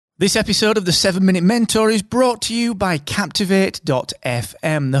This episode of the 7 Minute Mentor is brought to you by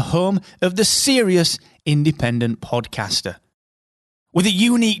Captivate.fm, the home of the serious independent podcaster. With a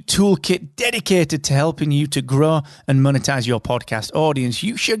unique toolkit dedicated to helping you to grow and monetize your podcast audience,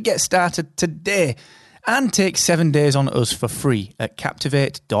 you should get started today and take 7 days on us for free at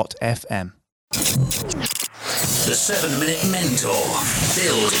Captivate.fm. The 7 Minute Mentor.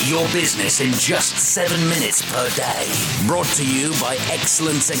 Build your business in just 7 minutes per day. Brought to you by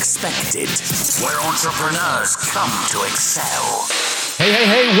Excellence Expected, where entrepreneurs come to excel.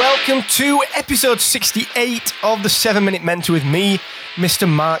 Hey, welcome to episode 68 of the 7 Minute Mentor with me, Mr.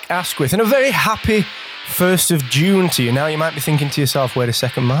 Mark Asquith, and a very happy 1st of June to you. Now you might be thinking to yourself, wait a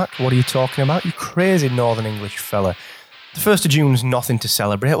second, Mark, what are you talking about? You crazy Northern English fella. The 1st of June's nothing to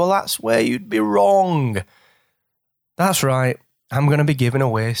celebrate. Well, that's where you'd be wrong. That's right. I'm going to be giving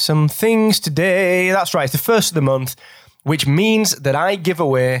away some things today. That's right. It's the first of the month, which means that I give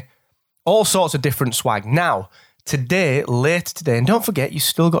away all sorts of different swag. Now, later today, and don't forget, you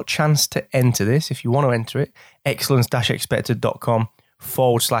still got a chance to enter this if you want to enter it,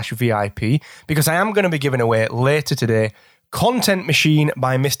 excellence-expected.com/VIP, because I am going to be giving away later today Content Machine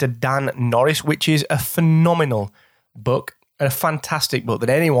by Mr. Dan Norris, which is a phenomenal book, and a fantastic book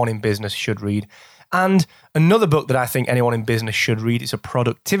that anyone in business should read. And another book that I think anyone in business should read is a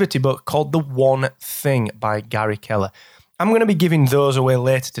productivity book called The One Thing by Gary Keller. I'm going to be giving those away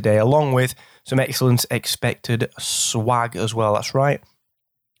later today, along with some Excellence Expected swag as well. That's right.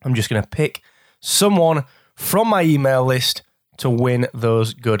 I'm just going to pick someone from my email list to win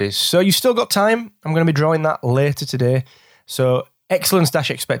those goodies. So you still got time. I'm going to be drawing that later today. So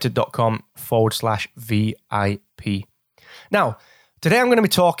excellence-expected.com/VIP. Now, today I'm going to be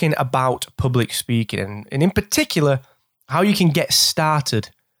talking about public speaking and in particular, how you can get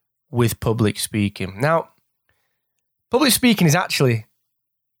started with public speaking. Now, public speaking is actually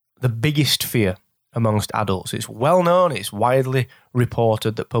the biggest fear amongst adults. It's well known, it's widely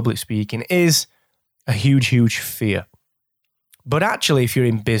reported that public speaking is a huge, huge fear. But actually, if you're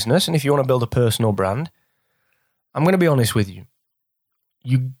in business and if you want to build a personal brand, I'm going to be honest with you.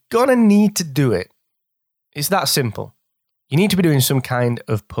 You're going to need to do it. It's that simple. You need to be doing some kind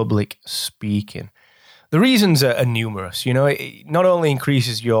of public speaking. The reasons are numerous. You know, it not only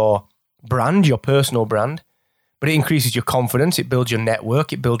increases your brand, your personal brand, but it increases your confidence, it builds your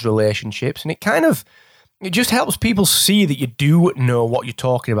network, it builds relationships, and it just helps people see that you do know what you're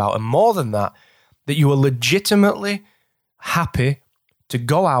talking about. And more than that, that you are legitimately happy to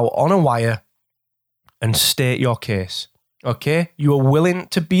go out on a wire and state your case. Okay? You are willing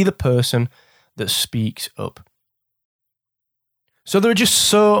to be the person that speaks up. So there are just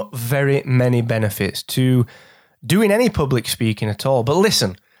so very many benefits to doing any public speaking at all. But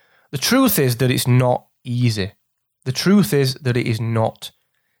listen, the truth is that it's not easy. The truth is that it is not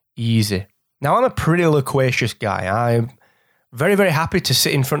easy. Now, I'm a pretty loquacious guy. I'm very, very happy to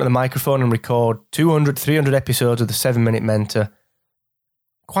sit in front of the microphone and record 200, 300 episodes of the 7 Minute Mentor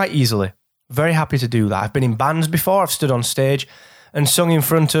quite easily. Very happy to do that. I've been in bands before. I've stood on stage and sung in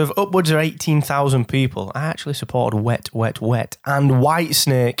front of upwards of 18,000 people. I actually supported Wet, Wet, Wet and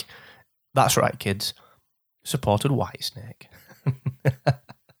Whitesnake. That's right, kids. Supported Whitesnake.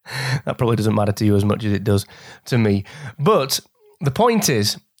 That probably doesn't matter to you as much as it does to me. But the point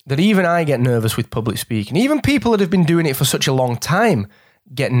is that even I get nervous with public speaking. Even people that have been doing it for such a long time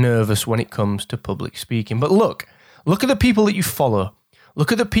get nervous when it comes to public speaking. But look at the people that you follow.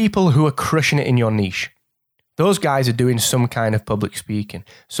 Look at the people who are crushing it in your niche. Those guys are doing some kind of public speaking.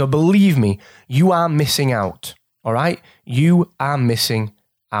 So believe me, you are missing out, all right? You are missing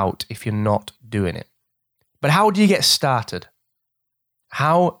out if you're not doing it. But how do you get started?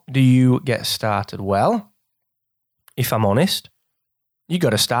 How do you get started? Well, if I'm honest, you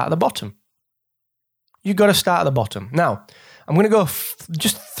got to start at the bottom. You got to start at the bottom. Now, I'm going to go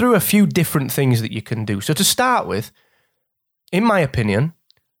just through a few different things that you can do. So to start with, in my opinion,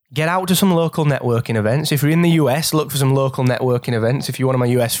 get out to some local networking events. If you're in the US, look for some local networking events if you're one of my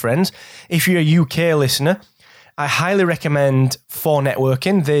US friends. If you're a UK listener, I highly recommend For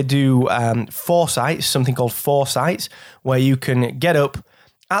Networking. They do 4 sites, something called 4 sites, where you can get up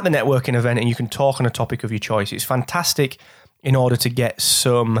at the networking event and you can talk on a topic of your choice. It's fantastic in order to get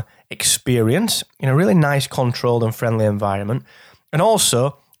some experience in a really nice, controlled and friendly environment. And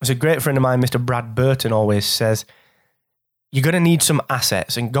also, as a great friend of mine, Mr. Brad Burton, always says, you're going to need some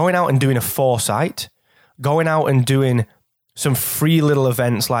assets. And going out and doing a 4 site, going out and doing some free little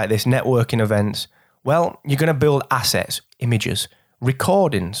events like this, networking events, well, you're going to build assets, images,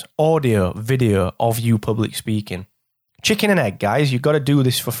 recordings, audio, video of you public speaking Chicken and egg, guys. You've got to do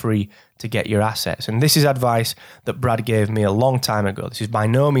this for free to get your assets. And this is advice that Brad gave me a long time ago. This is by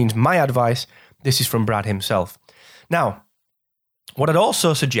no means my advice. This is from Brad himself. Now, what I'd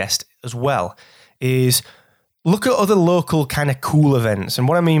also suggest as well is look at other local kind of cool events. And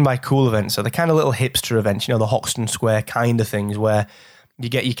what I mean by cool events are the kind of little hipster events, the Hoxton Square kind of things where you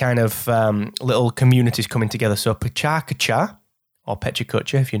get your kind of little communities coming together. So Pecha-Kucha, or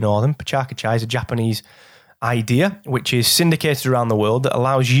Pecha-Kucha if you know them. Pecha-Kucha is a Japanese idea which is syndicated around the world that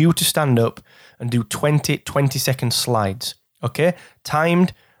allows you to stand up and do 20-second slides. Okay?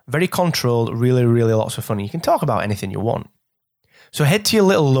 Timed, very controlled, really, really lots of fun. You can talk about anything you want. So head to your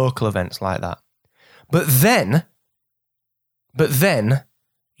little local events like that. But then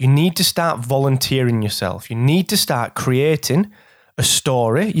you need to start volunteering yourself. You need to start creating a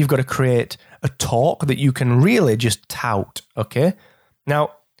story. You've got to create a talk that you can really just tout, okay?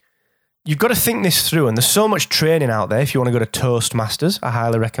 Now, you've got to think this through, and there's so much training out there. If you want to go to Toastmasters, I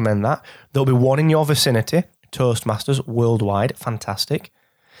highly recommend that. There'll be one in your vicinity, Toastmasters, worldwide, fantastic.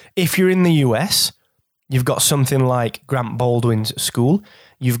 If you're in the US, you've got something like Grant Baldwin's school.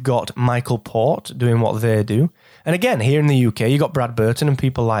 You've got Michael Port doing what they do. And again, here in the UK, you've got Brad Burton and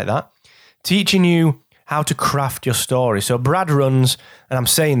people like that teaching you how to craft your story. So Brad runs, and I'm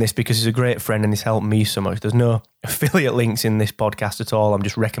saying this because he's a great friend and he's helped me so much. There's no affiliate links in this podcast at all. I'm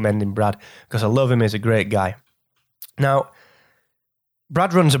just recommending Brad because I love him. He's a great guy. Now,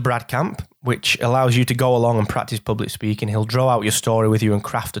 Brad runs a Brad Camp, which allows you to go along and practice public speaking. He'll draw out your story with you and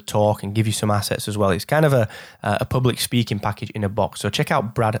craft a talk and give you some assets as well. It's kind of a public speaking package in a box. So check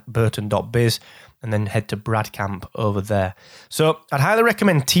out bradburton.biz and then head to Brad Camp over there. So I'd highly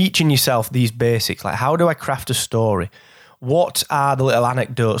recommend teaching yourself these basics, like how do I craft a story? What are the little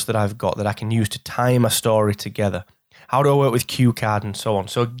anecdotes that I've got that I can use to tie my story together? How do I work with cue card and so on?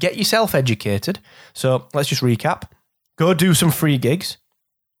 So get yourself educated. So let's just recap. Go do some free gigs.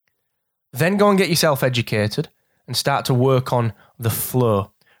 Then go and get yourself educated and start to work on the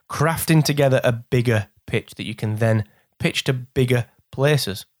flow, crafting together a bigger pitch that you can then pitch to bigger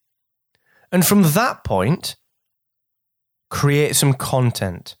places. And from that point, create some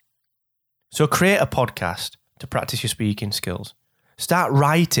content. So create a podcast to practice your speaking skills. Start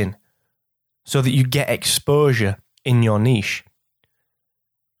writing so that you get exposure in your niche.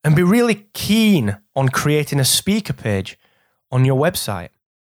 And be really keen on creating a speaker page on your website.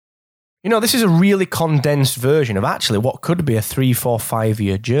 This is a really condensed version of actually what could be a 3, 4, 5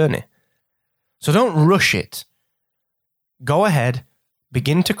 year journey. So don't rush it. Go ahead,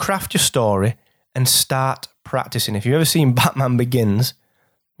 begin to craft your story and start practicing. If you've ever seen Batman Begins,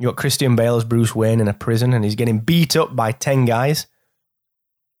 you got Christian Bale as Bruce Wayne in a prison and he's getting beat up by 10 guys.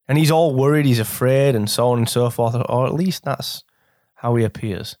 And he's all worried, he's afraid and so on and so forth. Or at least that's how he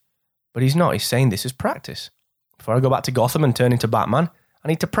appears. But he's not. He's saying this is practice. Before I go back to Gotham and turn into Batman, I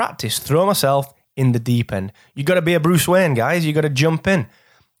need to practice, throw myself in the deep end. You got to be a Bruce Wayne, guys. You got to jump in.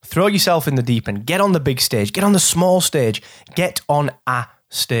 Throw yourself in the deep end. Get on the big stage. Get on the small stage. Get on a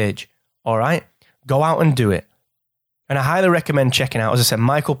stage. All right? Go out and do it. And I highly recommend checking out, as I said,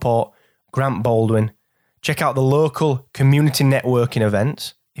 Michael Port, Grant Baldwin. Check out the local community networking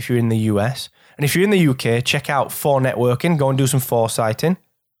events if you're in the US. And if you're in the UK, check out For Networking. Go and do some foresighting.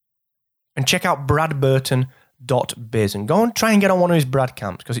 And check out bradburton.biz and go and try and get on one of his Brad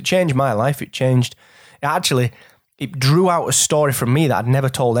camps because it changed my life. It drew out a story from me that I'd never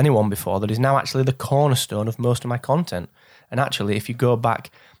told anyone before that is now actually the cornerstone of most of my content. And actually, if you go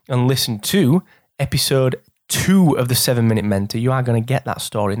back and listen to episode 2 of the 7-Minute Mentor, you are going to get that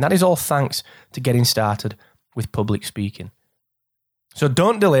story. And that is all thanks to getting started with public speaking. So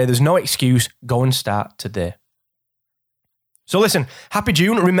don't delay. There's no excuse. Go and start today. So listen, happy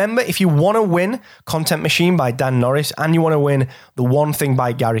June. Remember, if you want to win Content Machine by Dan Norris and you want to win The One Thing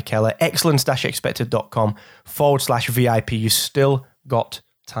by Gary Keller, excellence-expected.com/VIP, you still got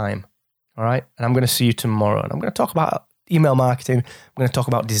time. All right? And I'm going to see you tomorrow. And I'm going to talk about email marketing. I'm going to talk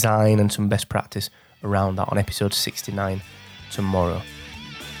about design and some best practice around that on episode 69 tomorrow.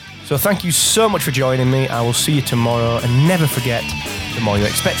 So thank you so much for joining me. I will see you tomorrow. And never forget, the more you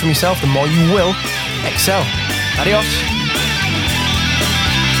expect from yourself, the more you will excel. Adios.